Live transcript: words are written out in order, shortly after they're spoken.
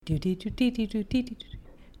I'm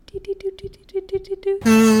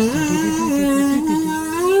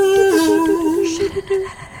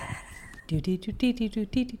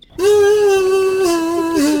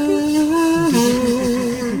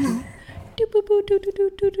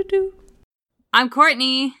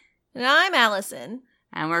Courtney. And I'm Alison.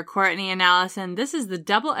 And we're Courtney and Alison. This is the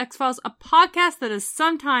Double X-Files, a podcast that is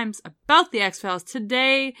sometimes about the X-Files.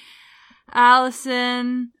 Today,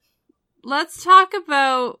 Alison, let's talk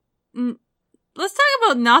about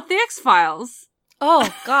not the X-Files.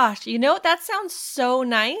 Oh, gosh. You know what? That sounds so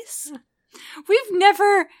nice.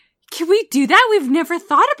 Can we do that? We've never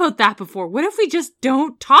thought about that before. What if we just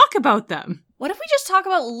don't talk about them? What if we just talk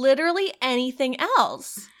about literally anything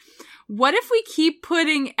else? What if we keep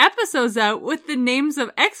putting episodes out with the names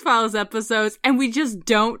of X-Files episodes and we just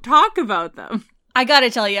don't talk about them? I gotta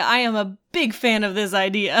tell you, I am a big fan of this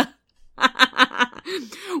idea.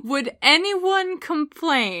 Would anyone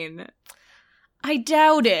complain? I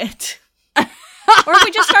doubt it. Or if we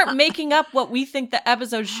just start making up what we think the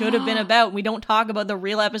episode should have been about and we don't talk about the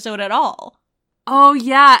real episode at all. Oh,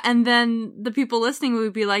 yeah, and then the people listening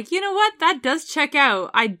would be like, you know what, that does check out.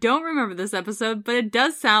 I don't remember this episode, but it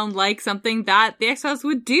does sound like something that the X-Files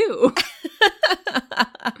would do.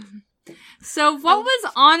 So what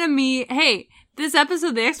was Anami? Hey, this episode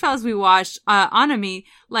of the X-Files we watched, Anami,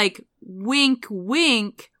 like, wink,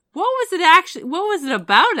 wink. What was it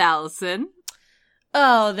about, Alison?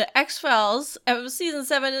 Oh, the X-Files, season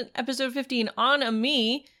 7, episode 15,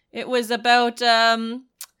 Anami. It was about, God,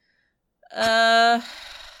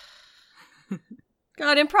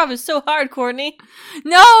 improv is so hard, Courtney.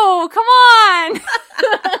 No, come on!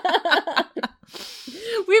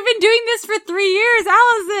 We've been doing this for 3 years,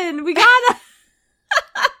 Alison! We gotta...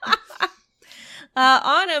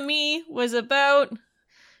 Anami was about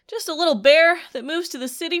just a little bear that moves to the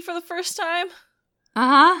city for the first time.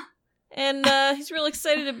 Uh-huh. And he's real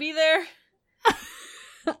excited to be there.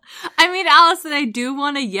 I mean, Alison, I do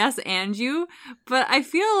want to yes and you, but I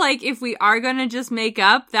feel like if we are going to just make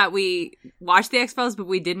up that we watched the X-Files, but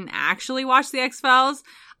we didn't actually watch the X-Files,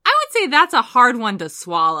 I would say that's a hard one to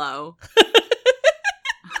swallow.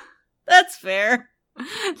 That's fair.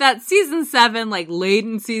 That season 7, like late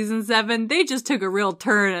in season 7, they just took a real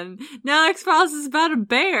turn, and now X-Files is about a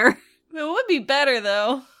bear. It would be better,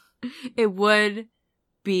 though. It would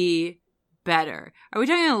be better. Are we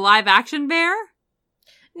talking a live action bear?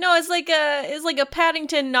 No, it's like a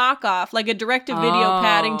Paddington knockoff, like a direct-to-video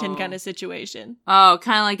Paddington kind of situation. Oh,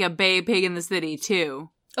 kind of like a Bay Pig in the City, too.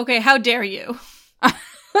 Okay, how dare you?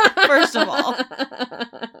 First of all.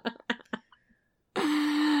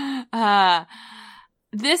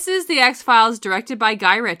 This is the X-Files directed by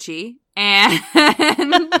Guy Ritchie, and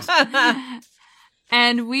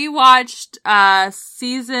and we watched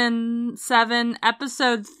season 7,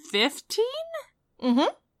 episode 15? Mm-hmm.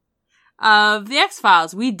 Of the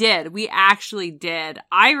X-Files. We actually did.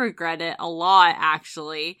 I regret it a lot,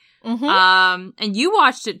 actually. Mm-hmm. And you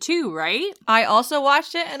watched it too, right? I also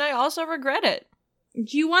watched it, and I also regret it.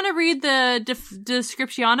 Do you want to read the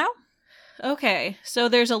descriptiano? Okay, so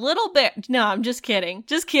there's a little bit... No, I'm just kidding.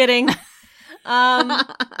 Just kidding.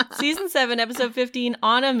 Season 7, episode 15,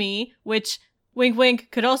 Anami, which, wink wink,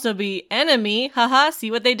 could also be enemy. Haha, see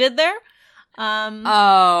what they did there?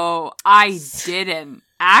 Oh, I didn't.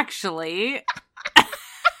 Actually.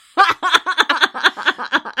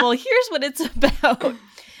 Well, here's what it's about.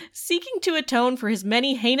 Seeking to atone for his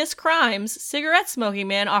many heinous crimes, cigarette-smoking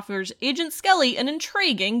man offers Agent Scully an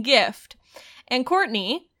intriguing gift. And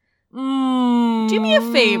Courtney, do me a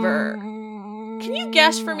favor. Can you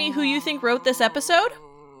guess for me who you think wrote this episode?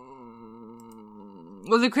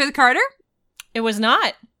 Was it Chris Carter? It was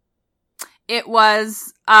not. It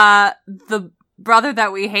was, the brother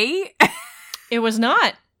that we hate? It was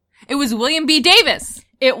not. It was William B. Davis.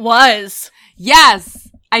 It was. Yes.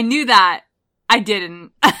 I knew that. I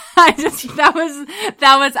didn't. That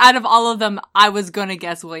was out of all of them, I was gonna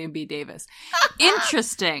guess William B. Davis.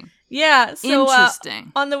 Interesting. Yeah. So,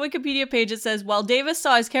 interesting. On the Wikipedia page, it says, while Davis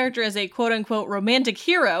saw his character as a quote-unquote romantic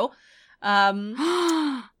hero,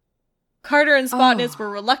 Carter and Spotnitz were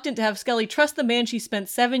reluctant to have Scully trust the man she spent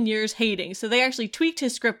 7 years hating, so they actually tweaked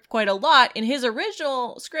his script quite a lot. In his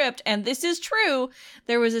original script, and this is true,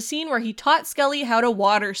 there was a scene where he taught Scully how to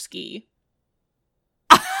water ski.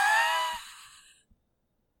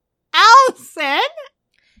 Alison?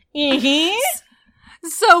 Mm-hmm.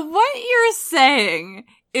 So what you're saying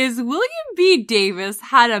is William B. Davis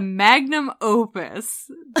had a magnum opus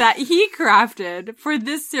that he crafted for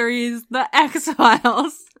this series, The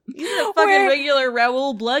X-Files. He's a fucking regular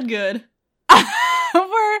Raoul Bloodgood.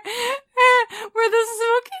 where the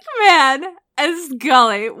smoking man and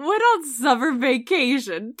Scully went on summer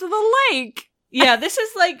vacation to the lake. Yeah, this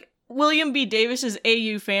is like William B. Davis's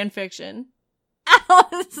AU fanfiction.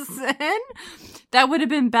 Alison, that would have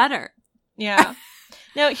been better. Yeah.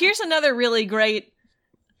 Now, here's another really great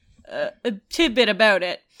tidbit about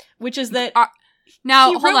it, which is that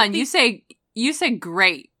now hold on. You say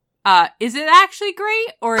great. Is it actually great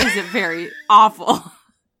or is it very awful?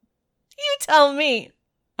 You tell me.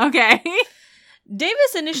 Okay.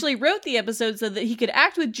 Davis initially wrote the episode so that he could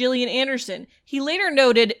act with Gillian Anderson. He later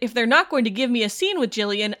noted, if they're not going to give me a scene with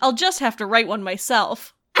Gillian, I'll just have to write one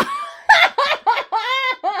myself.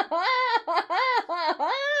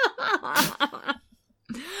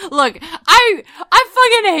 Look, I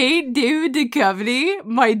fucking hate David Duchovny,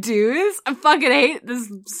 my dudes. I fucking hate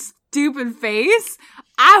this stupid face.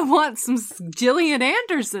 I want some Gillian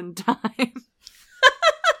Anderson time.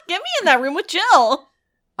 Get me in that room with Jill.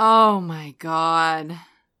 Oh my god.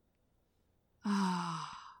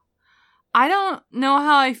 I don't know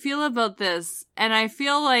how I feel about this. And I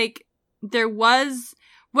feel like there was...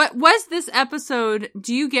 What was this episode,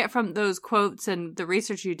 do you get from those quotes and the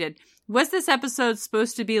research you did, was this episode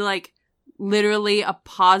supposed to be like literally a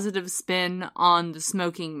positive spin on the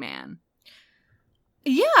smoking man?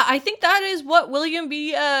 Yeah, I think that is what William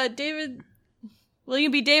B. Davis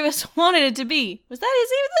wanted it to be. Is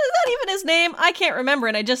that even his name? I can't remember,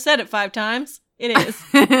 and I just said it 5 times. It is.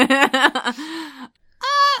 So Allison,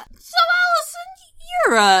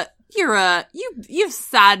 you've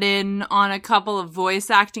sat in on a couple of voice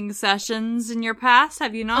acting sessions in your past,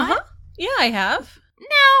 have you not? Uh-huh. Yeah, I have.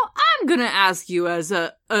 Now, I'm gonna ask you as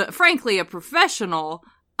frankly, a professional,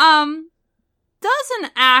 does an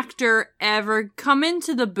actor ever come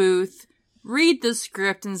into the booth, read the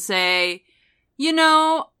script and say, you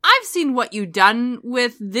know, I've seen what you've done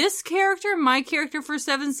with this character, my character for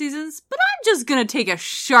 7 seasons, but I'm just gonna take a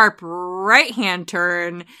sharp right-hand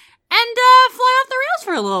turn and fly off the rails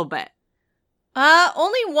for a little bit?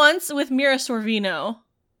 Only once with Mira Sorvino.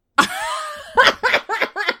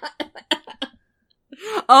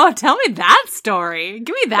 Oh, tell me that story.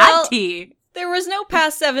 Give me that tea. There was no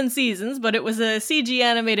past 7 seasons, but it was a CG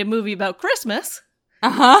animated movie about Christmas.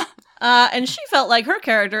 Uh-huh. And she felt like her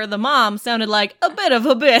character, the mom, sounded like a bit of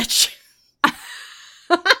a bitch.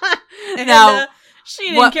 And,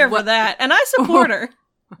 she didn't care for that, and I support her.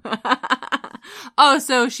 Oh,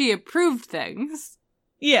 so she approved things.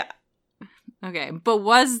 Yeah. Okay, but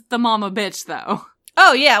was the mom a bitch, though?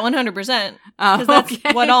 Oh, yeah, 100%. Because that's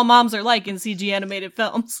what all moms are like in CG animated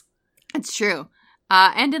films. It's true.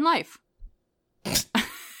 And in life.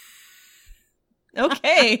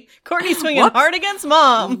 Okay. Courtney swinging hard against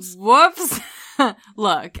moms. Whoops.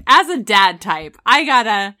 Look, as a dad type, I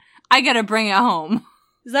gotta bring it home.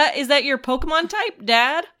 Is that your Pokemon type,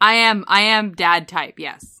 Dad? I am dad type,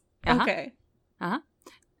 yes. Uh-huh. Okay. Uh-huh.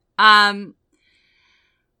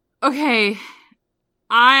 Okay.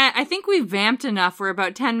 I think we vamped enough. We're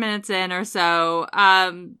about 10 minutes in or so.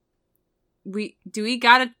 We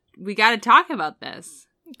gotta talk about this.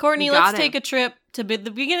 Courtney, let's take a trip to the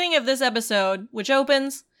beginning of this episode, which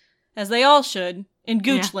opens, as they all should, in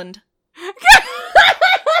Goochland. Yeah.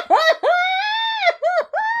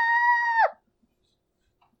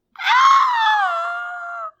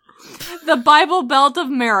 The Bible Belt of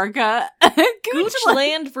America.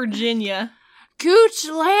 Goochland, Virginia.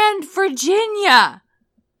 Goochland, Virginia.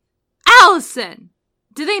 Allison,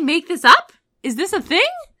 do they make this up? Is this a thing?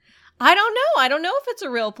 I don't know. I don't know if it's a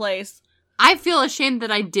real place. I feel ashamed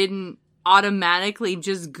that I didn't automatically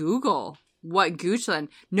just Google what Goochland.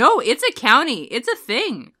 No, it's a county. It's a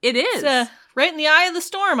thing. It is. It's right in the eye of the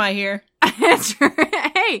storm, I hear. It's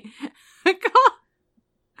hey,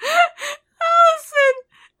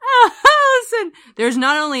 Allison, there's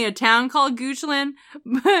not only a town called Goochland,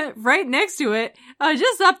 but right next to it,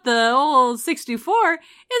 just up the old 64, is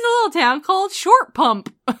a little town called Short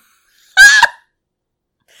Pump. That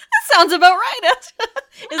sounds about right.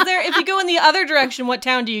 Is there, if you go in the other direction, what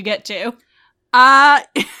town do you get to?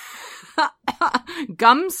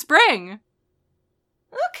 Gum Spring.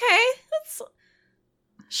 Okay, that's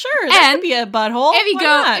sure. That could be a butthole.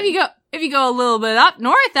 If you go a little bit up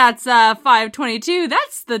north, that's 522.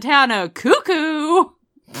 That's the town of Cuckoo.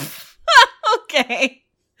 Okay,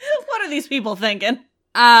 what are these people thinking?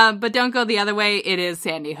 But don't go the other way. It is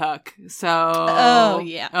Sandy Hook. So. Oh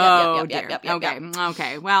yeah. Oh dear.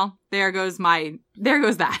 Okay. Well, there goes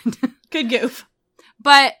that. Good goof.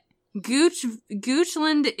 But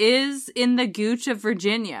Goochland is in the Gooch of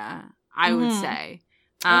Virginia, I would say.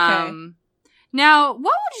 Okay. Now, what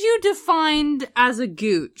would you define as a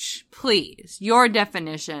gooch, please? Your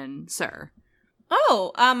definition, sir.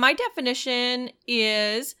 Oh, my definition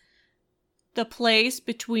is the place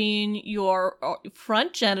between your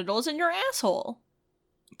front genitals and your asshole.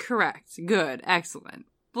 Correct. Good. Excellent.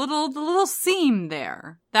 The little seam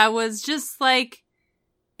there. That was just like,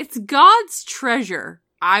 it's God's treasure,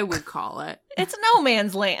 I would call it. It's no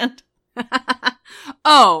man's land.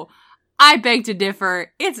 Oh, I beg to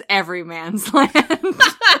differ. It's every man's land.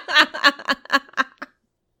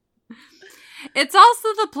 It's also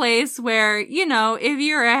the place where, you know, if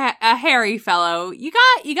you're a hairy fellow,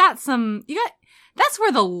 that's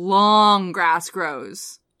where the long grass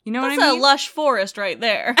grows. You know what I mean? That's a lush forest right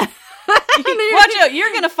there. Watch out,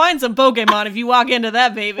 you're gonna find some Pokemon if you walk into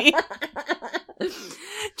that baby.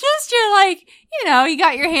 Just you're like, you know, you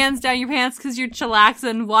got your hands down your pants because you're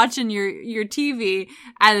chillaxing, watching your TV,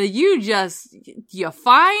 and you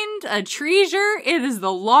find a treasure. It is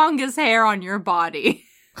the longest hair on your body.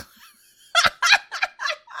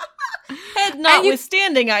 Head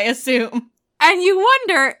notwithstanding, I assume. And you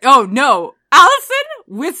wonder, oh no, Alison,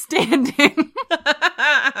 withstanding.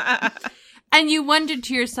 And you wonder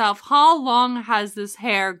to yourself, how long has this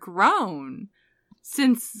hair grown?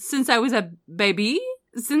 Since I was a baby?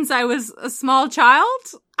 Since I was a small child?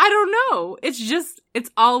 I don't know.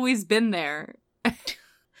 It's always been there.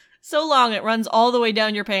 So long it runs all the way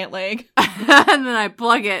down your pant leg. And then I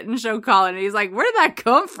plug it and show Colin, and he's like, where did that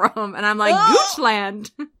come from? And I'm like,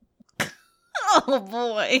 Goochland. Oh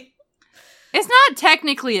boy. It's not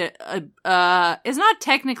technically a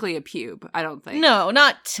pube, I don't think. No,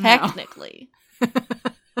 not technically. No.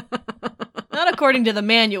 Not according to the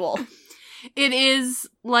manual. It is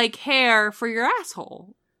like hair for your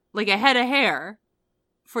asshole. Like a head of hair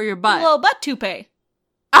for your butt. A little butt toupee.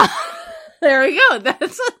 There we go.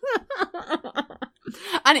 That's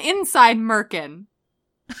an inside merkin.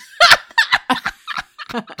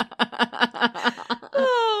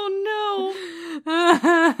 Oh no.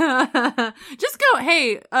 Just go,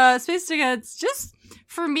 hey, Space Tickets, just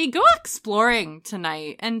for me, go exploring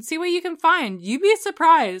tonight and see what you can find. You'd be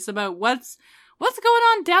surprised about what's going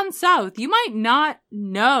on down south. You might not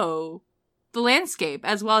know the landscape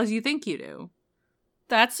as well as you think you do.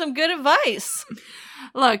 That's some good advice.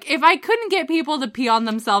 Look, if I couldn't get people to pee on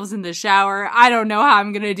themselves in the shower, I don't know how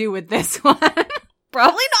I'm going to do with this one.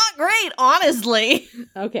 Probably not great, honestly.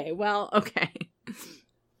 Okay, well, okay.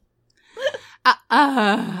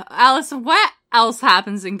 Alison, what else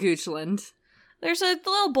happens in Goochland? There's a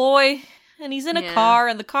little boy, and he's in a car,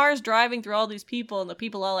 and the car's driving through all these people, and the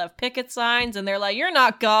people all have picket signs, and they're like, you're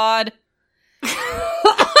not God.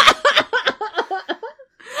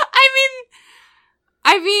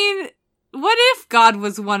 I mean, what if God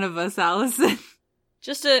was one of us, Alison?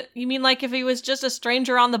 You mean like if he was just a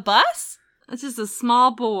stranger on the bus? It's just a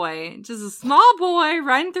small boy. Just a small boy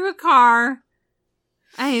riding through a car.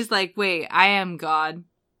 And he's like, wait, I am God.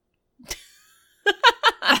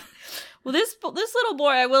 Well, this little boy,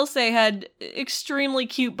 I will say, had extremely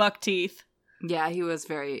cute buck teeth. Yeah, he was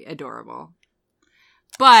very adorable.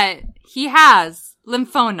 But he has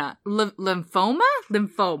lymphoma. Lymphoma.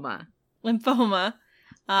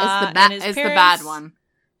 It's the bad one.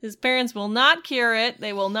 His parents will not cure it.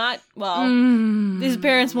 They will not, his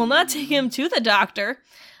parents will not take him to the doctor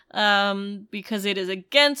because it is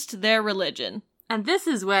against their religion. And this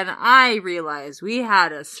is when I realized we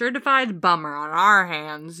had a certified bummer on our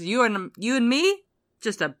hands. You and me,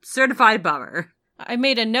 just a certified bummer. I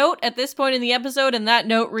made a note at this point in the episode, and that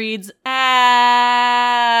note reads,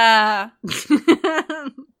 ah.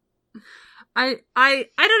 I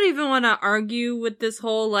don't even want to argue with this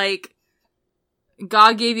whole, like,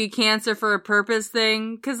 God gave you cancer for a purpose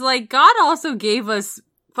thing. Cause, like, God also gave us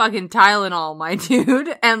fucking Tylenol, my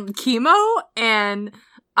dude, and chemo, and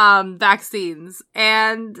vaccines.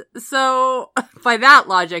 And so, by that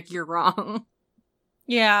logic, you're wrong.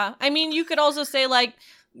 Yeah. I mean, you could also say, like,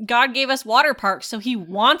 God gave us water parks, so he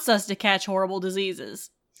wants us to catch horrible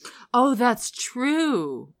diseases. Oh, that's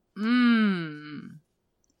true.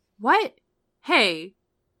 What? Hey,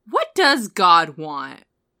 what does God want?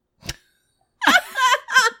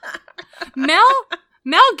 Mel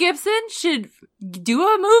Gibson should do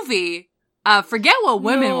a movie. Forget what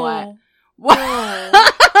women want. What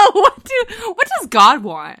does God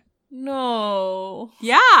want? No.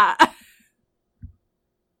 Yeah.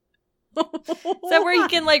 Is that where you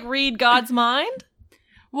can, like, read God's mind?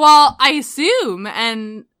 Well, I assume,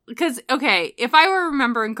 and because, okay, if I were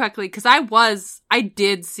remembering correctly, because I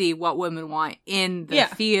did see What Women Want in the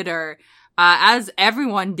theater, as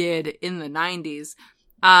everyone did in the 90s.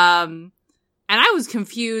 And I was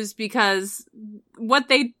confused because what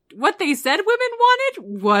they said women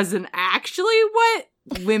wanted wasn't actually what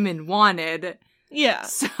women wanted. Yeah.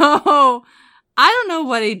 So I don't know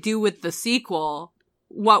what they do with the sequel,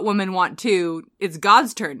 What Women Want Too. It's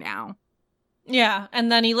God's turn now. Yeah,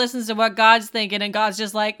 and then he listens to what God's thinking, and God's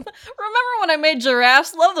just like, remember when I made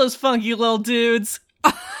giraffes? Love those funky little dudes.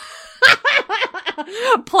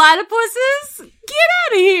 Platypuses? Get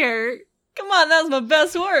out of here. Come on, that was my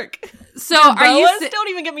best work. So are you don't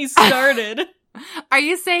even get me started. Are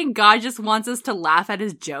you saying God just wants us to laugh at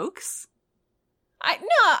his jokes? No,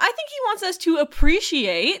 I think he wants us to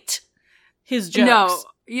appreciate his jokes. No,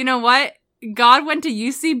 you know what? God went to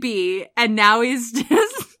UCB and now he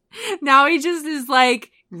just is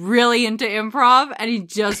like really into improv and he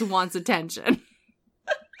just wants attention.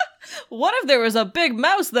 What if there was a big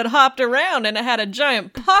mouse that hopped around and it had a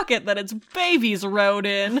giant pocket that its babies rode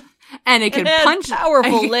in? And it can punch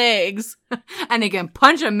powerful legs. And it can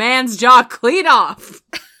punch a man's jaw clean off.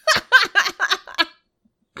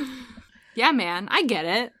 Yeah, man, I get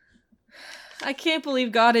it. I can't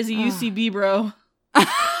believe God is a UCB bro.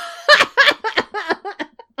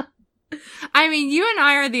 I mean, you and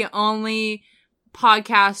I are the only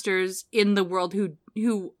podcasters in the world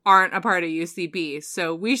who aren't a part of UCB,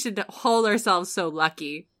 so we should hold ourselves so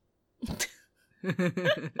lucky.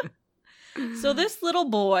 So this little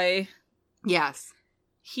boy, yes,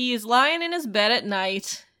 he is lying in his bed at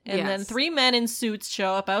night, and then 3 men in suits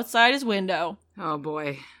show up outside his window. Oh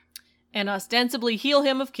boy. And ostensibly heal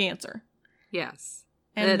him of cancer. Yes.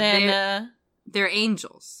 And they're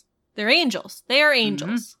angels. They're angels. They are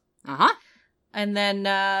angels. Mm-hmm. Uh-huh. And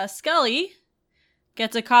then Scully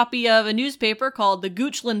gets a copy of a newspaper called the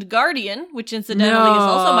Goochland Guardian, which incidentally is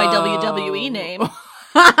also my WWE name.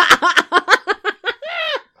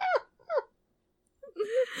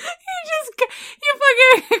 You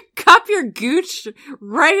fucking cup your gooch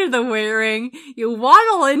right in the wearing. You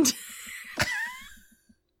waddle into...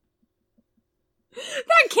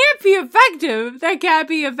 That can't be effective. That can't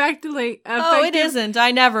be effectively effective. Oh, it isn't.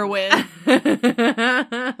 I never win.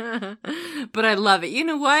 But I love it. You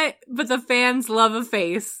know what? But the fans love a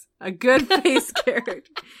face. A good face character.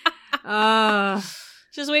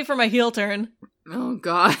 Just wait for my heel turn. Oh,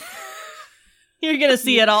 God. You're gonna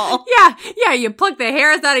see it all. Yeah, you pluck the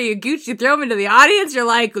hairs out of your gooch, you throw them into the audience, you're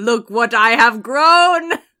like, look what I have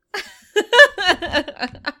grown!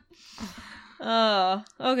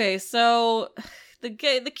 Okay, so the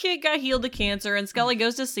kid got healed of cancer, and Scully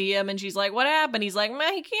goes to see him, and she's like, what happened? He's like,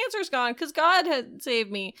 my cancer's gone, because God had saved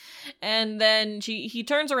me. And then he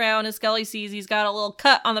turns around, and Scully sees he's got a little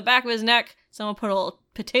cut on the back of his neck. Someone put a little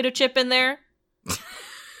potato chip in there.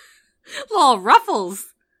 Little ruffles.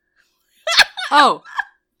 Oh,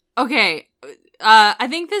 okay. I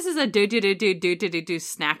think this is a do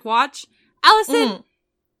snack watch. Allison,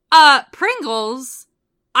 Pringles,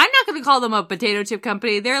 I'm not going to call them a potato chip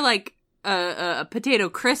company. They're like a potato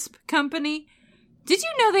crisp company. Did you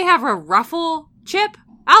know they have a ruffle chip,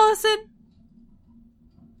 Allison?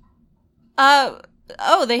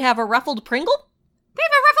 They have a ruffled Pringle? They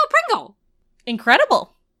have a ruffled Pringle.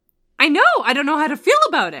 Incredible. I know. I don't know how to feel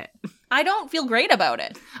about it. I don't feel great about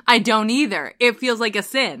it. I don't either. It feels like a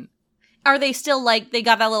sin. Are they still like, they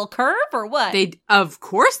got that little curve or what? Of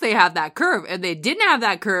course they have that curve. If they didn't have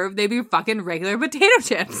that curve, they'd be fucking regular potato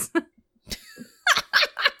chips.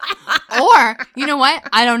 Or, you know what?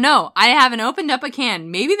 I don't know. I haven't opened up a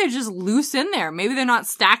can. Maybe they're just loose in there. Maybe they're not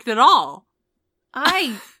stacked at all.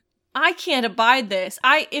 I can't abide this.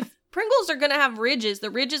 If Pringles are gonna have ridges, the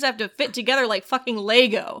ridges have to fit together like fucking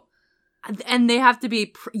Lego. And they have to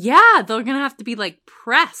be, they're gonna have to be, like,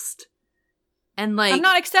 pressed. And, like... I'm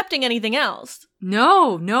not accepting anything else.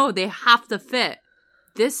 No, they have to fit.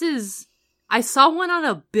 I saw one on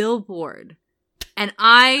a billboard. And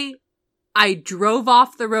I drove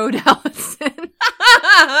off the road, Allison.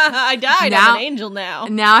 I died. I'm an angel now.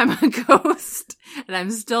 Now I'm a ghost. And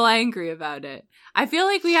I'm still angry about it. I feel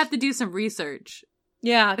like we have to do some research.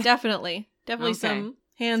 Yeah, definitely. Definitely Okay. some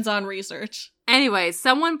hands-on research. Anyway,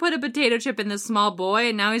 someone put a potato chip in this small boy,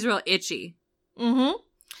 and now he's real itchy. Mm-hmm.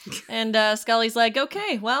 And Scully's like,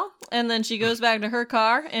 okay, well. And then she goes back to her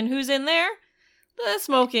car, and who's in there? The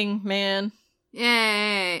smoking man.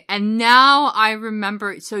 Yay. And now I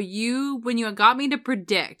remember, so when you got me to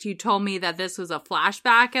predict, you told me that this was a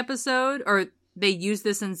flashback episode, or they used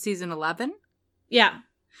this in season 11? Yeah.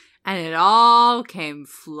 And it all came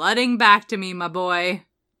flooding back to me, my boy.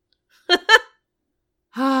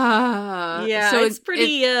 Yeah, so it's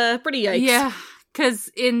pretty yikes. Yeah,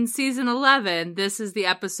 because in season 11, this is the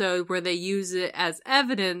episode where they use it as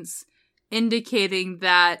evidence, indicating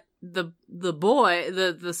that the boy,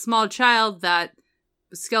 the small child that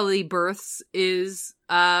Scully births is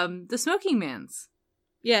the smoking man's.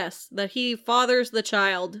 Yes, that he fathers the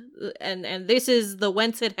child, and this is the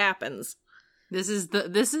whence it happens. This is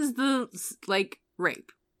the like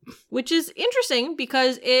rape. Which is interesting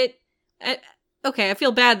because okay, I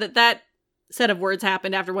feel bad that set of words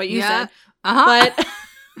happened after what you said. But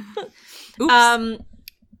oops.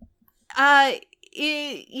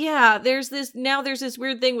 There's this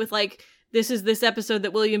weird thing with like this episode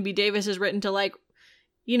that William B. Davis has written to like,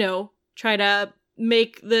 you know, try to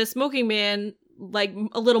make the smoking man like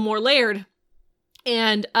a little more layered.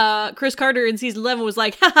 And Chris Carter in season 11 was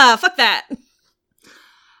like, haha, fuck that.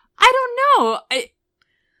 I don't know.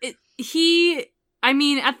 I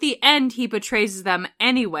mean, at the end, he betrays them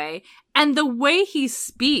anyway. And the way he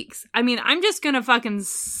speaks, I mean, I'm just gonna fucking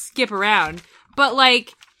skip around. But,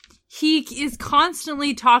 like, he is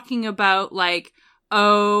constantly talking about, like,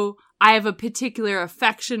 oh, I have a particular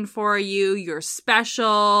affection for you. You're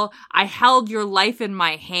special. I held your life in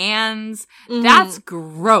my hands. Mm-hmm. That's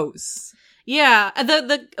gross. Yeah.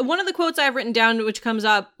 The one of the quotes I've written down, which comes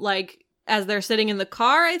up, like, as they're sitting in the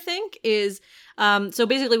car, I think, is... so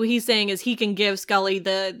basically what he's saying is he can give Scully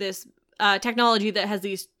this technology that has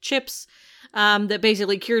these chips that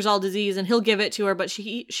basically cures all disease, and he'll give it to her, but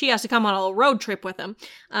she has to come on a road trip with him.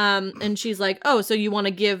 And she's like, oh, so you want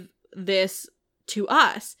to give this to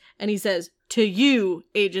us? And he says, to you,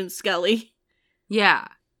 Agent Scully. Yeah.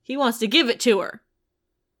 He wants to give it to her.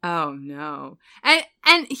 Oh, no.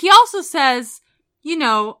 And he also says, you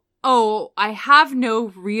know, oh, I have no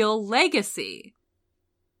real legacy.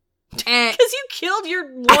 Because you killed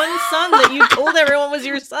your one son that you told everyone was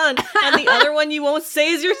your son, and the other one you won't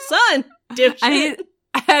say is your son. Dipshit.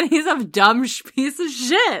 And he's a dumb piece of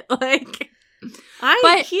shit. Like,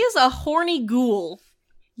 but he is a horny ghoul.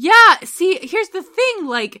 Yeah. See, here's the thing.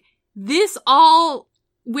 Like, this all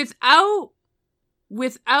without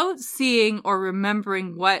seeing or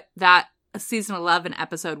remembering what that season 11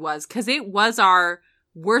 episode was, because it was our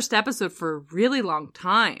worst episode for a really long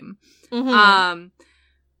time. Mm-hmm.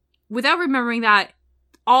 Without remembering that,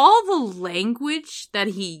 all the language that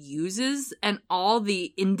he uses and all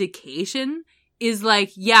the indication is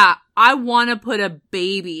like, yeah, I want to put a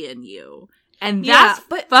baby in you. And that's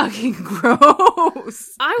fucking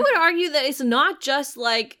gross. I would argue that it's not just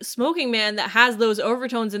like Smoking Man that has those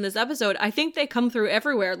overtones in this episode. I think they come through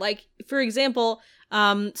everywhere. Like, for example,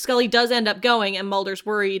 Scully does end up going and Mulder's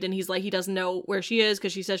worried and he's like, he doesn't know where she is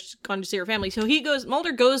because she says she's gone to see her family. So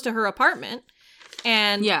Mulder goes to her apartment.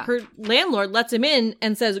 And her landlord lets him in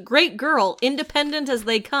and says, great girl, independent as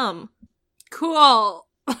they come. Cool.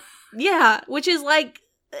 Yeah, which is like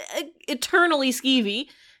eternally skeevy.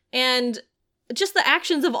 And just the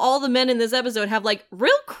actions of all the men in this episode have like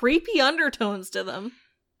real creepy undertones to them.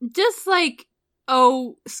 Just like,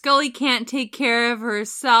 oh, Scully can't take care of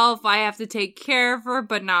herself. I have to take care of her,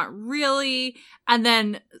 but not really. And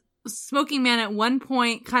then Smoking Man at one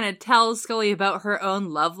point kind of tells Scully about her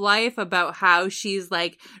own love life, about how she's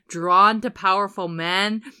like drawn to powerful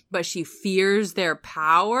men, but she fears their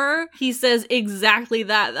power. He says exactly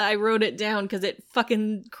that. I wrote it down because it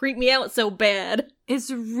fucking creeped me out so bad.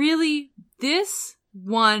 It's really, this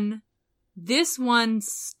one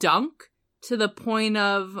stunk to the point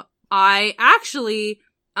of I actually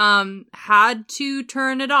had to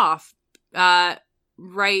turn it off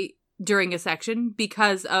right during a section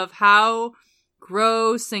because of how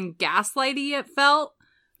gross and gaslighty it felt.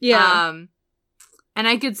 Yeah. And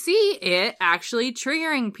I could see it actually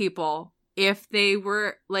triggering people if they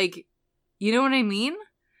were like, you know what I mean?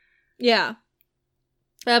 Yeah.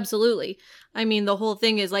 Absolutely. I mean, the whole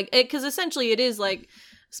thing is like, because essentially it is like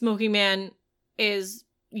Smoking Man is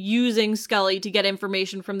using Scully to get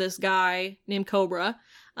information from this guy named Cobra.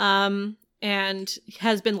 And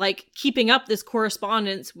has been, like, keeping up this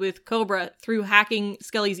correspondence with Cobra through hacking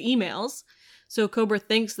Scully's emails. So Cobra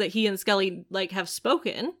thinks that he and Scully, like, have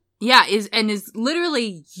spoken. Yeah, is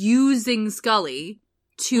literally using Scully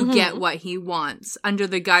to get what he wants under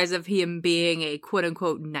the guise of him being a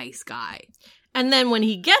quote-unquote nice guy. And then when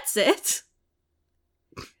he gets it,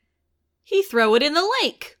 he throw it in the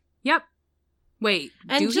lake. Yep. Wait,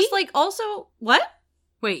 and do just, he? like, also... What?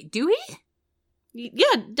 Wait, do he?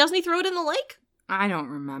 Yeah, doesn't he throw it in the lake? I don't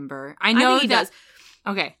remember. I know he does.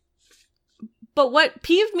 Okay. But what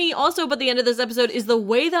peeved me also about the end of this episode is the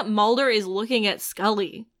way that Mulder is looking at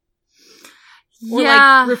Scully. Or,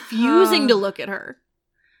 like, refusing to look at her.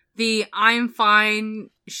 The I'm fine,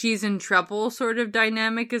 she's in trouble sort of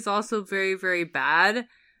dynamic is also very, very bad.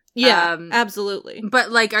 Yeah, absolutely.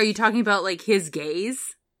 But, like, are you talking about, like, his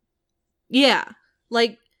gaze? Yeah.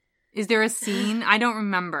 Like... Is there a scene? I don't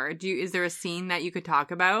remember. Is there a scene that you could talk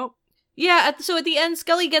about? Yeah, so at the end,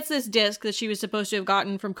 Scully gets this disc that she was supposed to have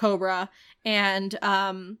gotten from Cobra, and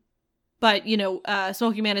But,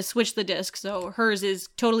 Smoking Man has switched the disc, so hers is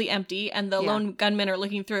totally empty, and the lone gunmen are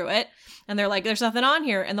looking through it, and they're like, there's nothing on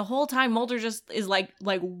here. And the whole time, Mulder just is like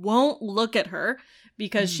won't look at her,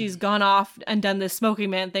 because she's gone off and done this Smoking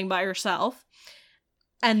Man thing by herself.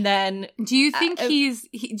 And then... Do you think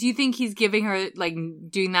he's giving her, like,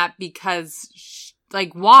 doing that because,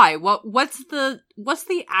 why? What's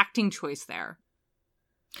the acting choice there?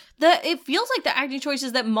 It feels like the acting choice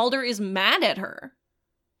is that Mulder is mad at her.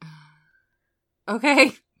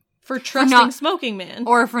 Okay. For trusting Smoking Man.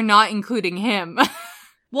 Or for not including him.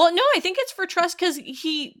 Well, no, I think it's for trust because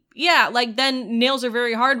then nails her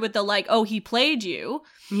very hard with the, oh, he played you.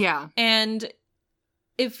 Yeah. And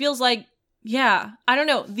it feels like, I don't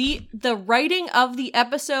know. The writing of the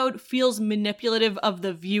episode feels manipulative of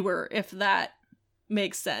the viewer, if that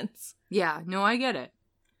makes sense. Yeah, no, I get it.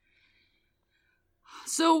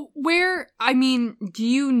 So do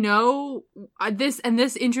you know this, and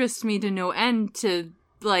this interests me to no end, to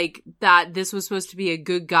that this was supposed to be a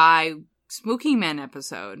good guy Smoking Man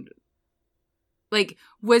episode.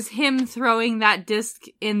 Was him throwing that disc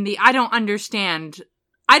in the, I don't understand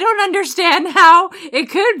how it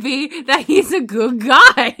could be that he's a good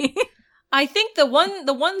guy. I think the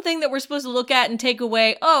one thing that we're supposed to look at and take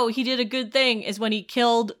away, oh, he did a good thing, is when he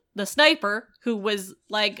killed the sniper who was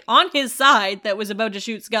on his side that was about to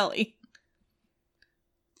shoot Scully.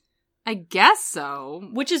 I guess so.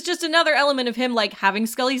 Which is just another element of him having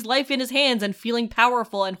Scully's life in his hands and feeling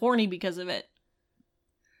powerful and horny because of it.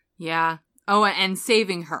 Yeah. Oh, and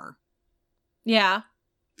saving her. Yeah.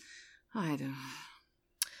 I don't...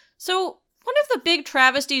 So, one of the big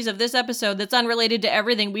travesties of this episode that's unrelated to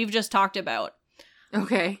everything we've just talked about.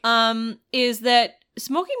 Okay. Is that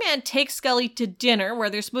Smoking Man takes Scully to dinner where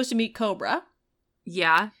they're supposed to meet Cobra.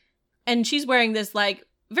 Yeah. And she's wearing this,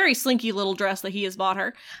 very slinky little dress that he has bought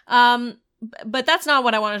her. But that's not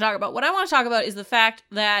what I want to talk about. What I want to talk about is the fact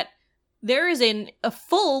that there is a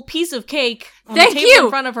full piece of cake on the table in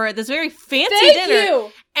front of her at this very fancy dinner.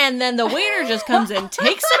 And then the waiter just comes in,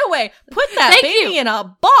 takes it away, put that baby in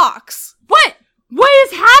a box. What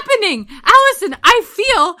is happening? Alison, I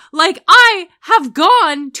feel like I have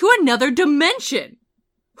gone to another dimension.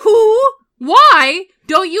 Why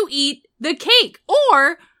don't you eat the cake?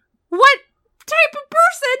 Or what type of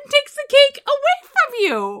person takes the cake away from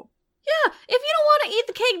you? Yeah, if you don't want to eat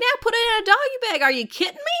the cake now, put it in a doggy bag. Are you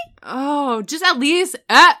kidding me? Oh, just at least,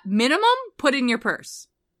 at minimum, put it in your purse.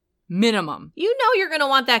 Minimum. You know you're going to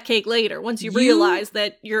want that cake later once you realize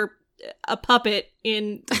that you're a puppet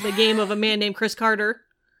in the game of a man named Chris Carter.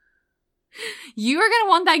 You are going to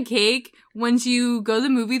want that cake once you go to the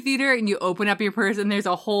movie theater and you open up your purse and there's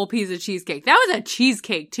a whole piece of cheesecake. That was a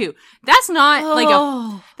cheesecake too. That's not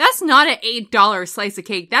that's not an $8 slice of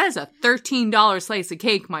cake. That is a $13 slice of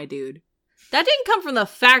cake, my dude. That didn't come from the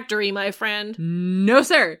factory, my friend. No,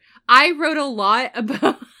 sir. I wrote a lot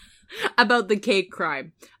about the cake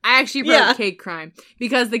crime. I actually wrote cake crime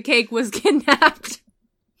because the cake was kidnapped.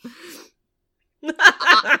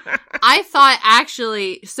 I thought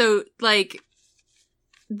actually, so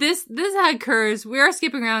this occurs, we are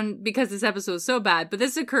skipping around because this episode is so bad, but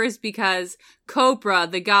this occurs because Cobra,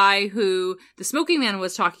 the guy who the Smoking Man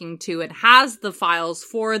was talking to and has the files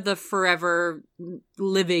for the forever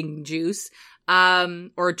living juice,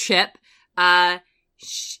 or chip,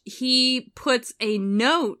 he puts a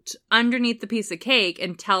note underneath the piece of cake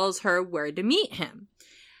and tells her where to meet him.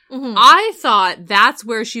 Mm-hmm. I thought that's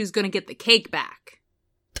where she was going to get the cake back.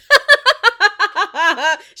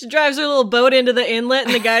 She drives her little boat into the inlet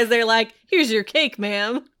and the guy's there like, here's your cake,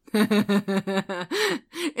 ma'am.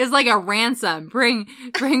 It's like a ransom. Bring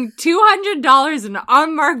 $200 in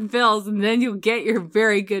unmarked bills and then you'll get your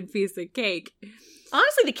very good piece of cake.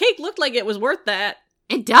 Honestly, the cake looked like it was worth that.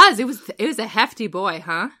 It does. It was a hefty boy,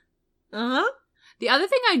 huh? Uh-huh. The other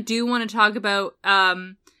thing I do want to talk about,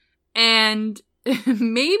 and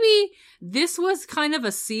maybe this was kind of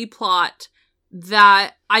a C-plot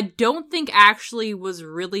that I don't think actually was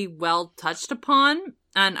really well touched upon,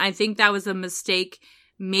 and I think that was a mistake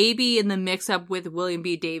maybe in the mix-up with William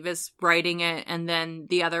B. Davis writing it and then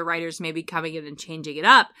the other writers maybe coming in and changing it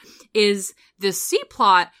up, is the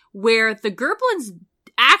C-plot where the Gerblins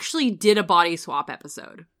actually did a body swap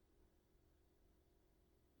episode.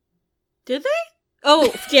 Did they?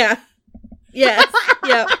 Oh, yeah. Yes.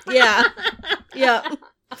 Yeah.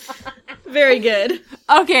 Very good.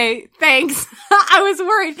 Okay, thanks. I was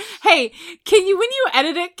worried. Hey, when you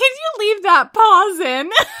edit it, can you leave that pause in?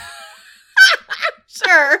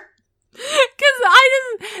 Sure. Because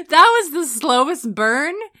that was the slowest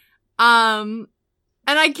burn. And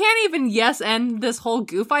And I can't even end this whole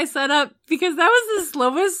goof I set up because that was the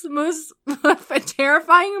slowest, most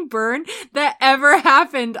terrifying burn that ever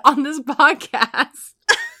happened on this podcast.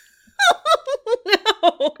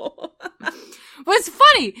 No. What's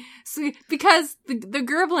funny, because the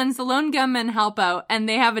Gerblins, the lone gunmen, help out, and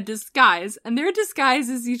they have a disguise, and their disguise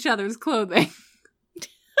is each other's clothing.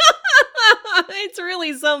 It's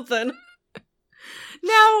really something.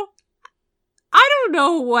 Now, I don't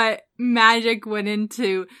know what magic went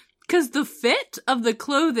into, because the fit of the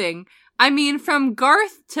clothing, I mean, from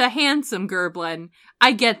Garth to handsome Gerblin,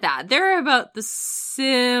 I get that. They're about the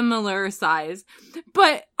similar size.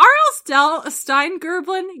 But R.L. Stein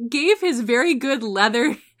Gerblin gave his very good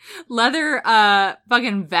leather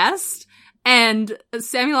fucking vest and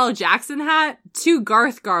Samuel L. Jackson hat to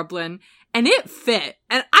Garth Gerblin, and it fit.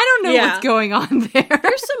 And I don't know what's going on there.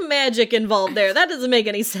 There's some magic involved there. That doesn't make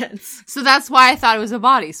any sense. So that's why I thought it was a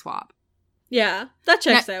body swap. Yeah, that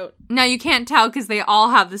checks out. Now, you can't tell because they all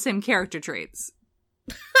have the same character traits.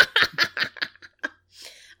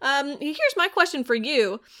 Here's my question for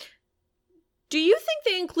you. Do you think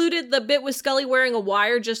they included the bit with Scully wearing a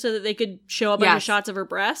wire just so that they could show a bunch of shots of her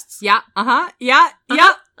breasts? Yeah, yeah.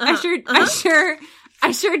 I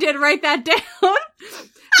sure did write that down.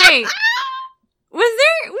 Hey, would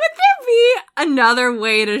there be another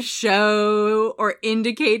way to show or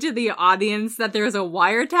indicate to the audience that there's a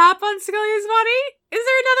wiretap on Scully's body? Is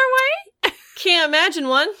there another way? Can't imagine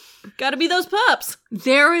one. Gotta be those pups.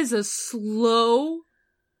 There is a slow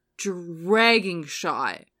dragging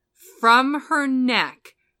shot from her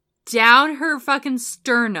neck down her fucking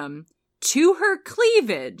sternum to her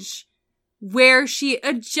cleavage where she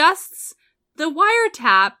adjusts the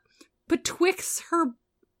wiretap betwixt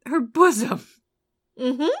her bosom.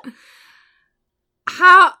 Mm-hmm.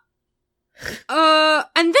 How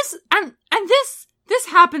and this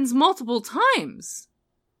happens multiple times.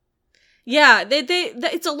 Yeah, they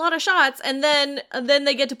it's a lot of shots, and then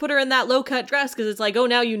they get to put her in that low-cut dress because it's like, oh,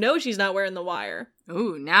 now you know she's not wearing the wire.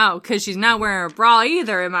 Ooh, now, because she's not wearing a bra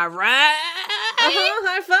either, am I right?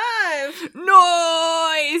 High five!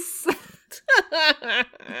 Nice!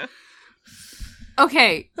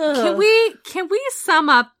 Okay, can we sum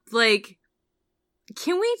up, like,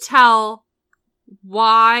 can we tell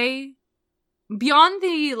why, beyond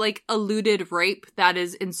the, like, alluded rape that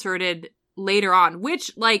is inserted later on,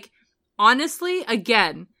 which, like, honestly,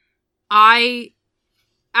 again,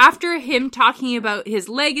 after him talking about his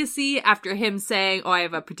legacy, after him saying, oh, I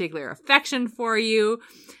have a particular affection for you,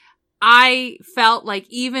 I felt like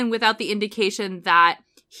even without the indication that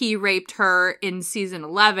he raped her in season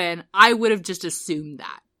 11, I would have just assumed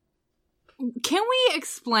that. Can we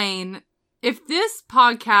explain, if this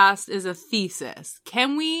podcast is a thesis,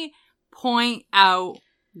 can we point out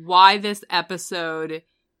why this episode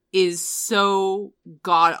is so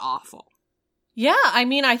god-awful? Yeah, I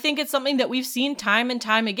mean, I think it's something that we've seen time and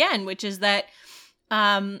time again, which is that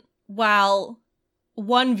while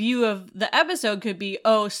one view of the episode could be,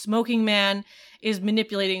 oh, Smoking Man is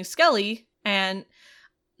manipulating Scully, and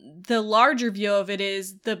the larger view of it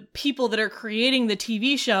is the people that are creating the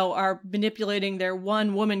TV show are manipulating their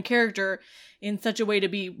one woman character in such a way to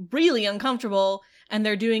be really uncomfortable, and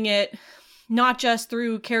they're doing it not just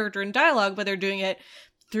through character and dialogue, but they're doing it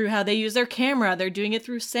through how they use their camera. They're doing it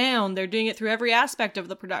through sound. They're doing it through every aspect of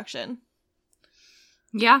the production.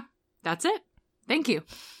 Yeah, that's it. Thank you.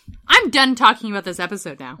 I'm done talking about this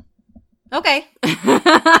episode now. Okay.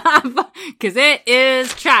 Because it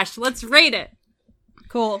is trash. Let's rate it.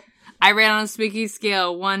 Cool. I rate on a spooky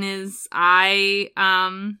scale. 1 is I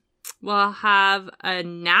will have a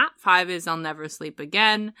nap. 5 is I'll never sleep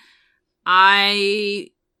again. I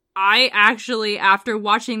actually, after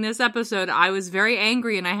watching this episode, I was very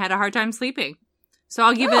angry and I had a hard time sleeping. So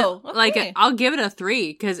I'll give I'll give it a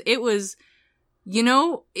 3 because it was,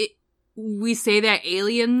 we say that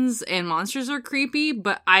aliens and monsters are creepy,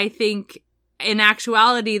 but I think in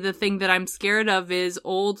actuality, the thing that I'm scared of is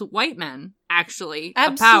old white men, actually.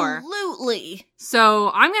 Absolutely. Of power.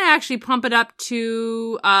 So I'm going to actually pump it up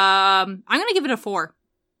to, I'm going to give it a 4.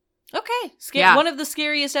 Okay. One of the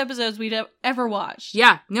scariest episodes we'd ever watched.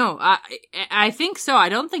 Yeah, no, I think so. I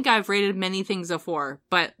don't think I've rated many things a 4,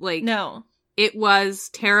 but, like, no, it was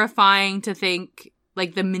terrifying to think,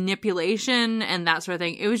 like, the manipulation and that sort of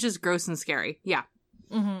thing. It was just gross and scary. Yeah.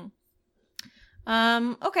 Mm-hmm.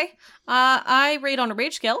 Okay. I rate on a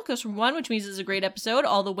rage scale. It goes from 1, which means it's a great episode,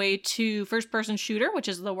 all the way to First Person Shooter, which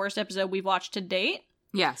is the worst episode we've watched to date.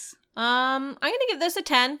 Yes. I'm gonna give this a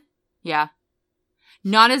 10. Yeah.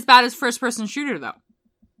 Not as bad as First Person Shooter, though.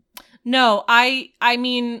 No, I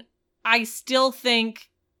mean, I still think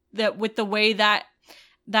that with the way that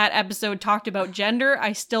that episode talked about gender,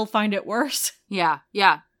 I still find it worse. Yeah.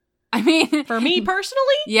 I mean, for me personally.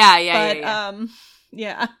 Yeah.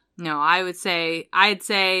 Yeah. No, I'd say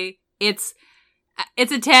it's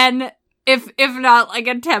a 10, if not like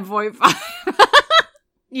a 10.5.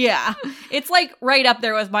 Yeah. It's like right up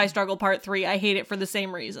there with My Struggle Part 3. I hate it for the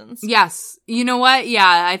same reasons. Yes. You know what?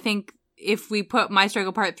 Yeah, I think if we put My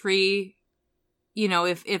Struggle Part 3, you know,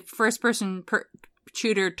 if first person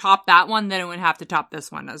shooter topped that one, then it would have to top this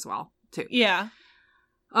one as well, too. Yeah.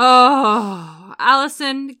 Oh,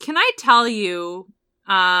 Alison, can I tell you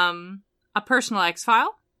a personal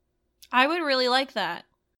X-File? I would really like that.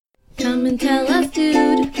 Come and tell us,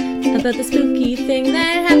 dude, about the spooky thing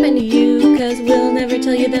that happened to you, 'cause we'll never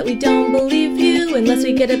tell you that we don't believe you. Unless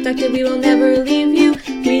we get abducted, we will never leave you.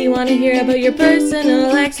 We want to hear about your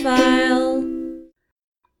personal X-File.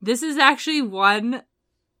 This is actually one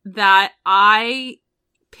that I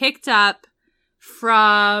picked up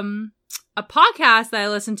from a podcast that I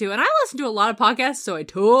listened to, and I listen to a lot of podcasts, so I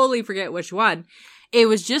totally forget which one. It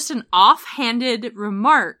was just an offhanded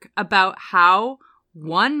remark about how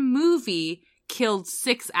one movie killed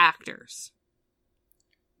 6 actors.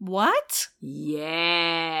 What?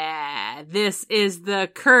 Yeah. This is the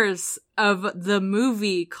curse of the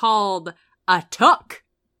movie called A Tuck.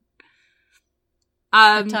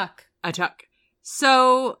 A Tuck.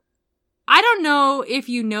 So, I don't know if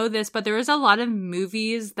you know this, but there is a lot of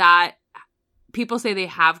movies that people say they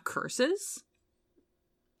have curses.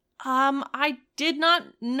 I did not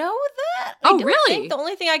know that. Oh, really? The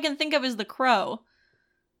only thing I can think of is The Crow.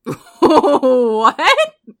 What?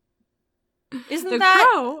 Isn't The that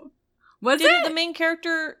Crow? Was Didn't it?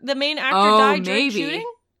 the main actor die during shooting?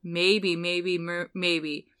 Maybe.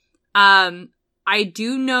 I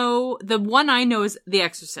do know, the one I know is The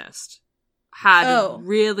Exorcist. Had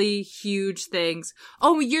really huge things.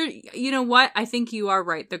 Oh, you know what? I think you are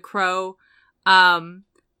right. The Crow.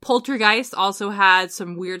 Poltergeist also had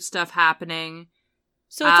some weird stuff happening.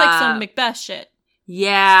 So it's like some Macbeth shit.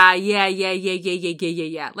 Yeah.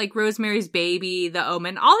 Like Rosemary's Baby, The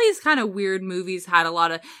Omen, all these kind of weird movies had a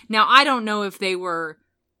lot of... Now, I don't know if they were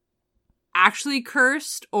actually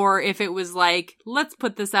cursed or if it was like, let's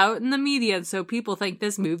put this out in the media so people think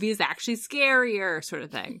this movie is actually scarier, sort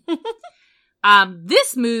of thing.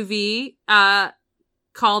 This movie,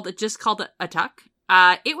 called A Tuck,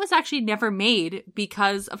 it was actually never made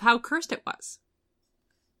because of how cursed it was.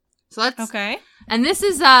 So that's okay. And this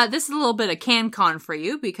is a little bit of CanCon for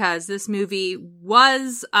you because this movie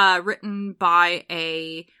was written by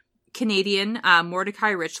a Canadian,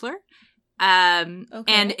 Mordecai Richler. And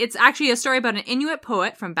it's actually a story about an Inuit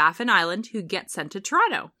poet from Baffin Island who gets sent to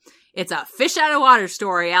Toronto. It's a fish out of water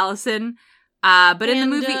story, Alison. But in the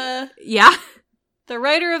movie, yeah. The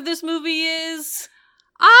writer of this movie is,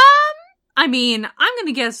 I mean, I'm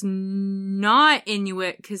gonna guess not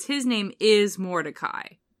Inuit because his name is Mordecai.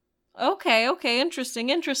 Okay, interesting.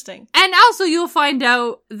 And also you'll find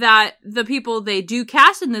out that the people they do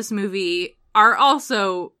cast in this movie are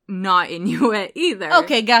also not Inuit either.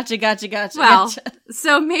 Okay, gotcha. Well,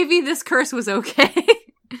 so maybe this curse was okay.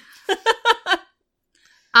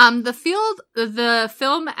 The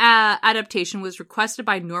film adaptation was requested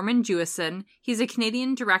by Norman Jewison. He's a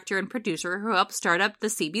Canadian director and producer who helped start up the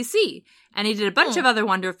CBC. And he did a bunch of other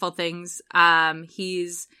wonderful things.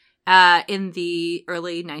 He's in the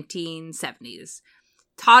early 1970s.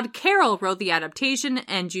 Todd Carroll wrote the adaptation,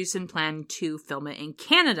 and Jewison planned to film it in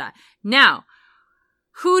Canada. Now,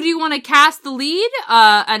 who do you want to cast the lead?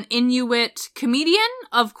 An Inuit comedian?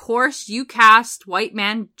 Of course, you cast white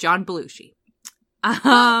man John Belushi.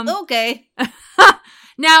 Okay.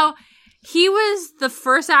 Now, he was the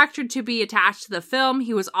first actor to be attached to the film.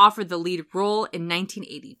 He was offered the lead role in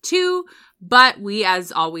 1982, but we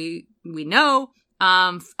know,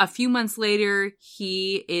 a few months later,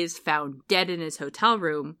 he is found dead in his hotel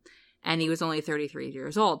room, and he was only 33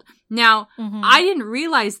 years old. Now, I didn't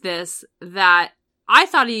realize this, that I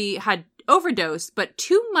thought he had overdosed, but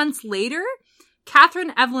 2 months later,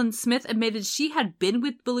 Catherine Evelyn Smith admitted she had been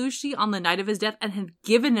with Belushi on the night of his death and had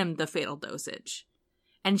given him the fatal dosage.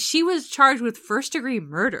 And she was charged with first-degree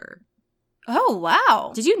murder. Oh,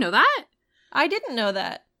 wow. Did you know that? I didn't know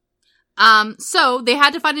that. So they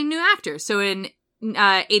had to find a new actor. So in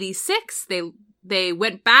 86, they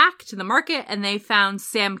went back to the market and they found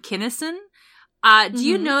Sam Kinison. Do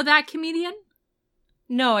you know that comedian?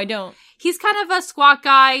 No, I don't. He's kind of a squat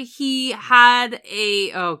guy. He had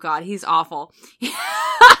he's awful.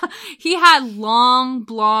 He had long,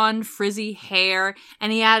 blonde, frizzy hair,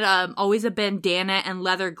 and he had always a bandana and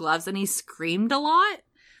leather gloves, and he screamed a lot.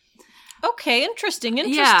 Okay, interesting.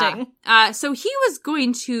 Yeah. So he was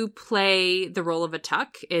going to play the role of a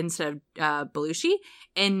Tuck instead of Belushi.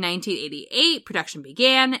 In 1988, production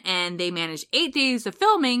began, and they managed 8 days of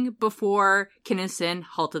filming before Kinison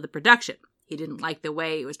halted the production. He didn't like the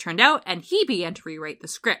way it was turned out, and he began to rewrite the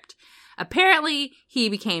script. Apparently, he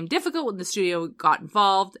became difficult when the studio got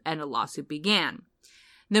involved, and a lawsuit began.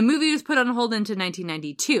 The movie was put on hold until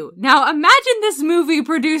 1992. Now, imagine this movie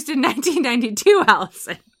produced in 1992,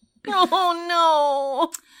 Alison.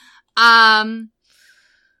 Oh, no.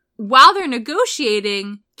 While they're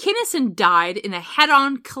negotiating, Kinison died in a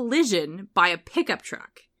head-on collision by a pickup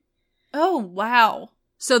truck. Oh, wow.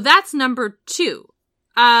 So that's number 2.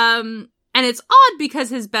 And it's odd because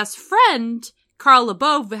his best friend, Carl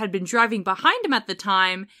LeBeau, had been driving behind him at the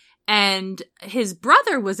time, and his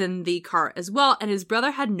brother was in the car as well, and his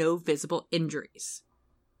brother had no visible injuries.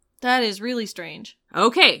 That is really strange.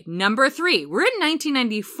 Okay, number 3. We're in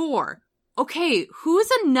 1994. Okay, who's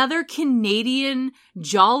another Canadian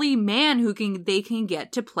jolly man they can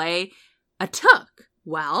get to play a Tuck?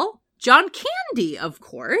 Well, John Candy, of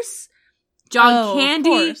course. John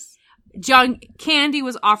Candy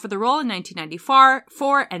was offered the role in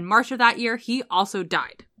 1994, and March of that year, he also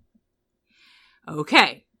died.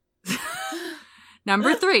 Okay.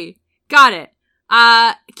 Number 3. Got it.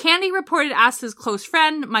 Candy reported asked his close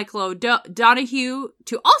friend, Michael O'Donoghue,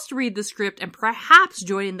 to also read the script and perhaps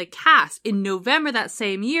join in the cast. In November that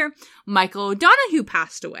same year, Michael O'Donoghue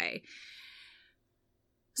passed away.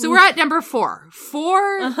 So we're at number 4.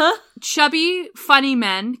 4 chubby, funny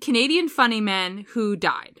men, Canadian funny men who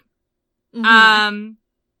died. Mm-hmm.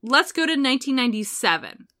 Let's go to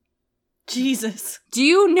 1997. Jesus. Do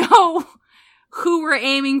you know who we're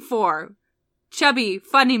aiming for? Chubby,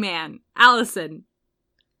 funny man, Alison.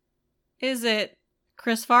 Is it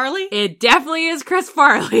Chris Farley? It definitely is Chris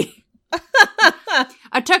Farley.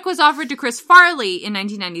 A Tuck was offered to Chris Farley in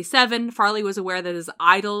 1997. Farley was aware that his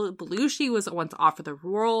idol, Belushi, was once offered the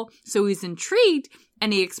role, so he's intrigued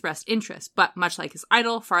and he expressed interest. But much like his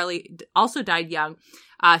idol, Farley also died young,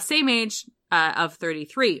 same age of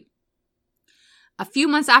 33. A few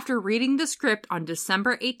months after reading the script, on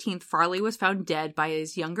December 18th, Farley was found dead by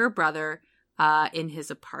his younger brother in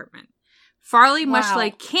his apartment. Farley, much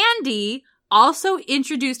like Candy, also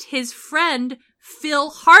introduced his friend Phil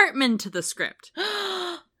Hartman to the script.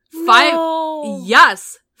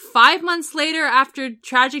 Yes. 5 months later, after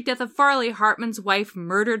tragic death of Farley, Hartman's wife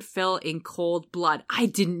murdered Phil in cold blood. I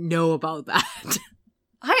didn't know about that.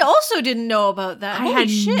 I also didn't know about that. Holy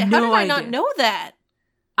shit. How did I not know that?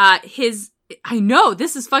 I know,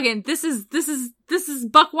 this is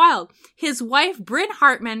buck wild. His wife, Bryn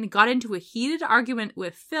Hartman, got into a heated argument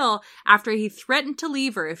with Phil after he threatened to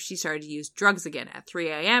leave her if she started to use drugs again. At 3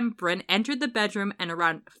 a.m., Bryn entered the bedroom and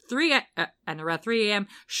around 3 a.m.,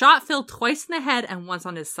 shot Phil twice in the head and once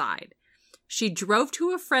on his side. She drove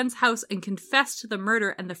to a friend's house and confessed to the murder,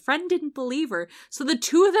 and the friend didn't believe her, so the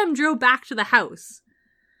two of them drove back to the house.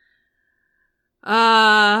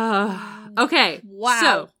 Okay. Wow.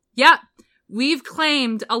 So, yeah. We've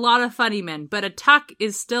claimed a lot of funny men, but a Tuck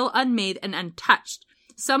is still unmade and untouched.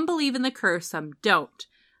 Some believe in the curse, some don't.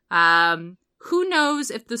 Who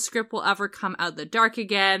knows if the script will ever come out the dark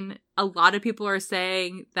again? A lot of people are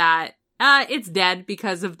saying that it's dead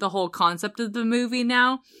because of the whole concept of the movie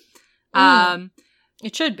now.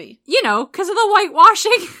 It should be. You know, because of the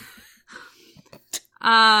whitewashing.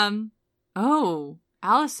 Oh,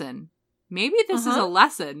 Alison, maybe this is a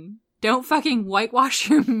lesson. Don't fucking whitewash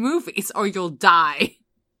your movies or you'll die.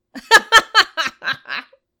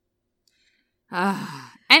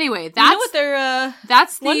 Anyway, that's... You know what their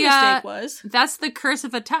that's the, one mistake was? That's the curse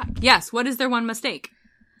of a Tuck. Yes, what is their one mistake?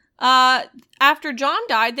 After John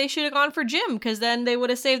died, they should have gone for Jim, because then they would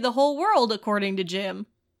have saved the whole world, according to Jim.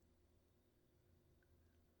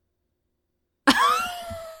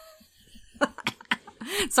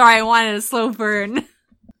 Sorry, I wanted a slow burn.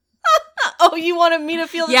 Oh, you wanted me to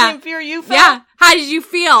feel the same fear you felt? Yeah. How did you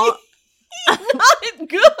feel? Not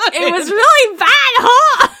good. It was really bad,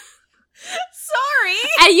 huh?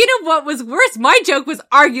 Sorry. And you know what was worse? My joke was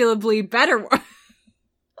arguably better.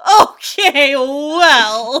 Okay,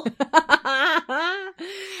 well.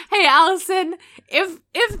 Hey, Alison, if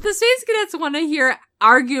the Space Cadets want to hear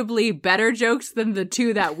arguably better jokes than the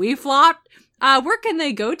two that we flopped, where can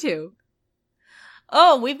they go to?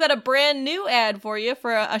 Oh, we've got a brand new ad for you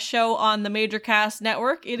for a show on the Major Cast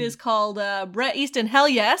Network. It is called Brett Easton Hell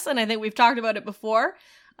Yes, and I think we've talked about it before.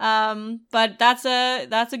 But that's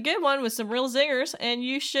a good one with some real zingers, and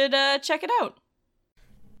you should check it out.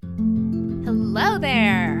 Hello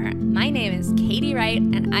there! My name is Katie Wright,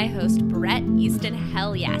 and I host Bret Easton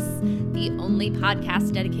Hell Yes, the only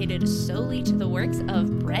podcast dedicated solely to the works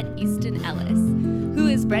of Bret Easton Ellis. Who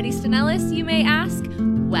is Bret Easton Ellis, you may ask?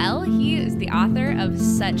 Well, he is the author of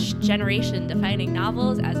such generation-defining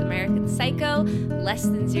novels as American Psycho, Less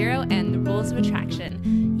Than Zero, and The Rules of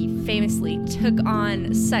Attraction. He famously took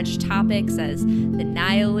on such topics as the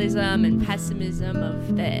nihilism and pessimism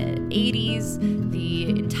of the 80s,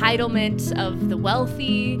 the entitlement of the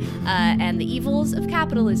wealthy, and the evils of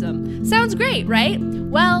capitalism. Sounds great, right?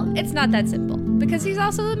 Well, it's not that simple, because he's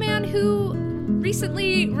also the man who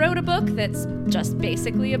recently wrote a book that's just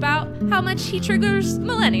basically about how much he triggers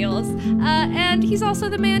millennials. And he's also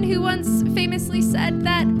the man who once famously said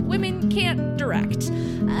that women can't direct.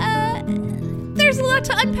 There's a lot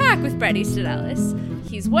to unpack with Bret Easton Ellis.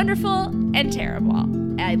 He's wonderful and terrible.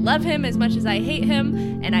 I love him as much as I hate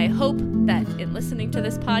him, and I hope that in listening to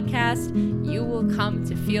this podcast, you will come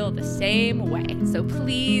to feel the same way. So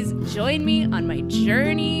please join me on my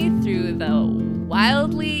journey through the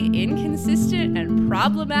wildly inconsistent and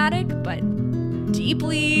problematic, but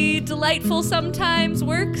deeply delightful sometimes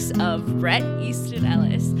works of Bret Easton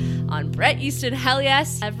Ellis on Bret Easton Hell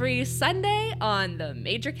Yes every Sunday on the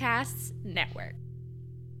Major Casts Network.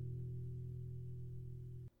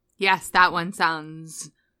 Yes, that one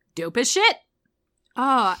sounds dope as shit.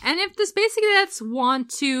 Oh, and if the Space Cadets want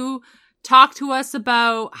to talk to us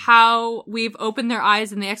about how we've opened their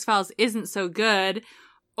eyes and the X-Files isn't so good,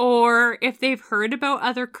 or if they've heard about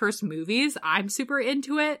other cursed movies, I'm super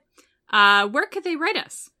into it. Where could they write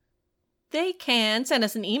us? They can send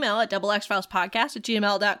us an email at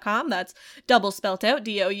doublexfilespodcast@gmail.com. That's double spelt out,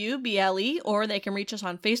 DOUBLE, or they can reach us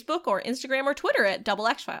on Facebook or Instagram or Twitter at Double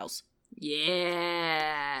X-Files.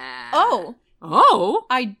 Yeah. Oh.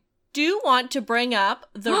 I do want to bring up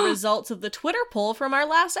the results of the Twitter poll from our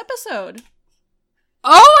last episode.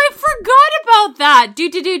 Oh, I forgot about that. Do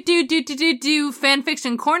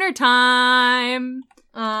fanfiction corner time.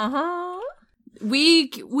 Uh-huh.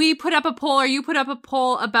 We put up a poll, or you put up a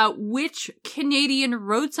poll about which Canadian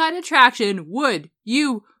roadside attraction would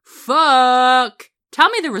you fuck. Tell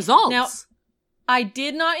me the results. Now, I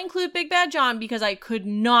did not include Big Bad John because I could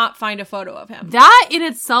not find a photo of him. That in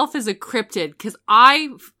itself is a cryptid, because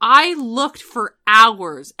I looked for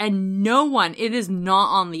hours and it is not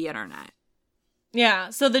on the internet. Yeah,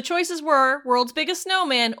 so the choices were World's Biggest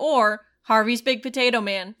Snowman or Harvey's Big Potato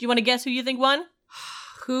Man. Do you want to guess who you think won?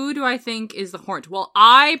 Who do I think is the horn? Well,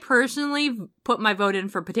 I personally put my vote in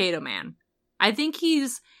for Potato Man. I think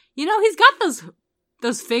he's got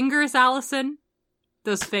those fingers, Alison.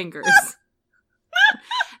 Those fingers.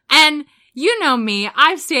 And you know me,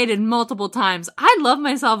 I've stated multiple times, I love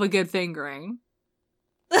myself a good fingering.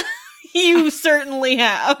 You certainly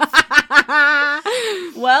have.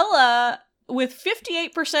 Well, with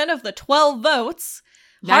 58% of the 12 votes,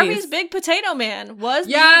 nice. Harvey's Big Potato Man was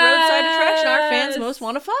the roadside attraction our fans most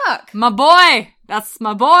want to fuck. My boy! That's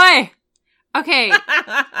my boy! Okay,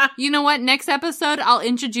 you know what? Next episode, I'll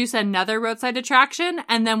introduce another roadside attraction,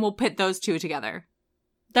 and then we'll pit those two together.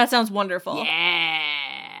 That sounds wonderful.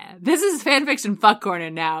 Yeah! This is Fanfiction Fuck Corner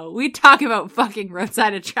now. We talk about fucking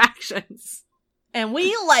roadside attractions. And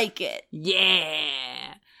we like it.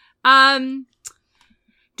 Yeah!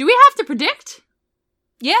 Do we have to predict?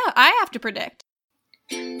 Yeah, I have to predict.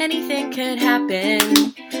 Anything could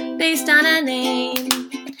happen based on a name.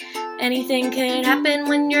 Anything could happen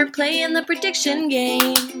when you're playing the prediction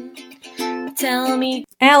game. Tell me,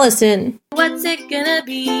 Alison, what's it gonna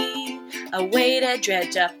be? A way to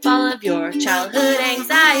dredge up all of your childhood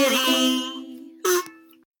anxiety.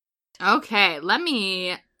 Okay, let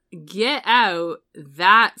me get out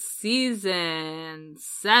that season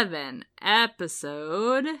 7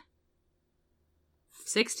 episode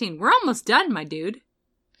 16. We're almost done, my dude.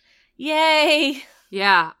 Yay!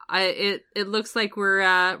 Yeah, it looks like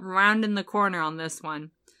we're rounding the corner on this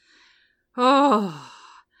one. Oh,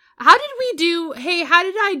 how did we do? Hey, how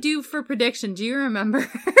did I do for prediction? Do you remember?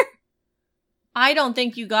 I don't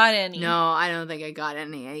think you got any. No, I don't think I got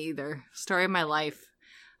any either. Story of my life.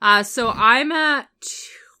 So I'm at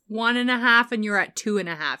 1.5 and you're at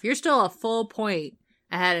 2.5. You're still a full point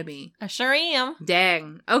ahead of me. I sure am.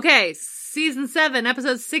 Dang. Okay, season 7,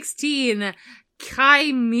 episode 16,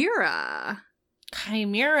 Chimera.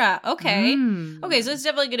 Okay. Okay, so it's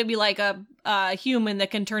definitely going to be like a human that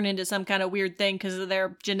can turn into some kind of weird thing because of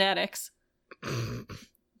their genetics.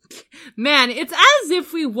 Man, it's as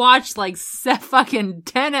if we watched like fucking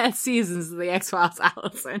 10 seasons of the X-Files,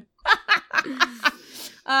 Alison.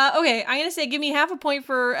 Okay, I'm going to say give me half a point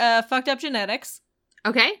for fucked up genetics.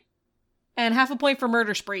 Okay. And half a point for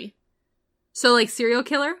murder spree. So like serial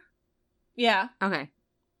killer? Yeah. Okay.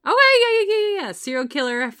 Okay, yeah. Serial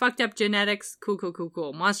killer, fucked up genetics.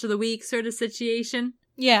 Cool. Monster of the week sort of situation.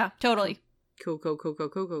 Yeah, totally. Cool.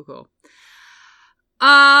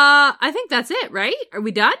 I think that's it, right? Are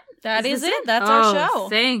we done? That is it. That's our show.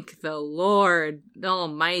 Thank the Lord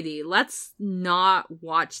Almighty. Let's not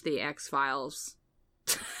watch the X-Files.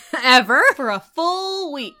 Ever. For a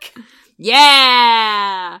full week.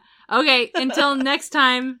 Yeah! Okay, until next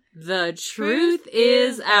time, the truth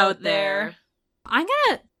is out there.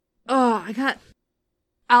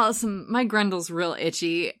 Alison, my grundle's real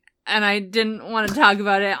itchy, and I didn't want to talk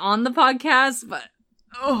about it on the podcast, but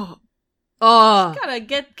Gotta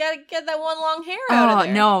get that one long hair out of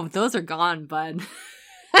there. No, those are gone, bud.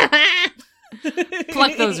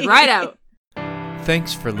 Pluck those right out.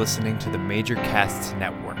 Thanks for listening to the Major Casts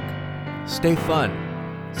Network. Stay fun,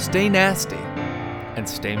 stay nasty, and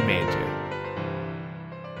stay major.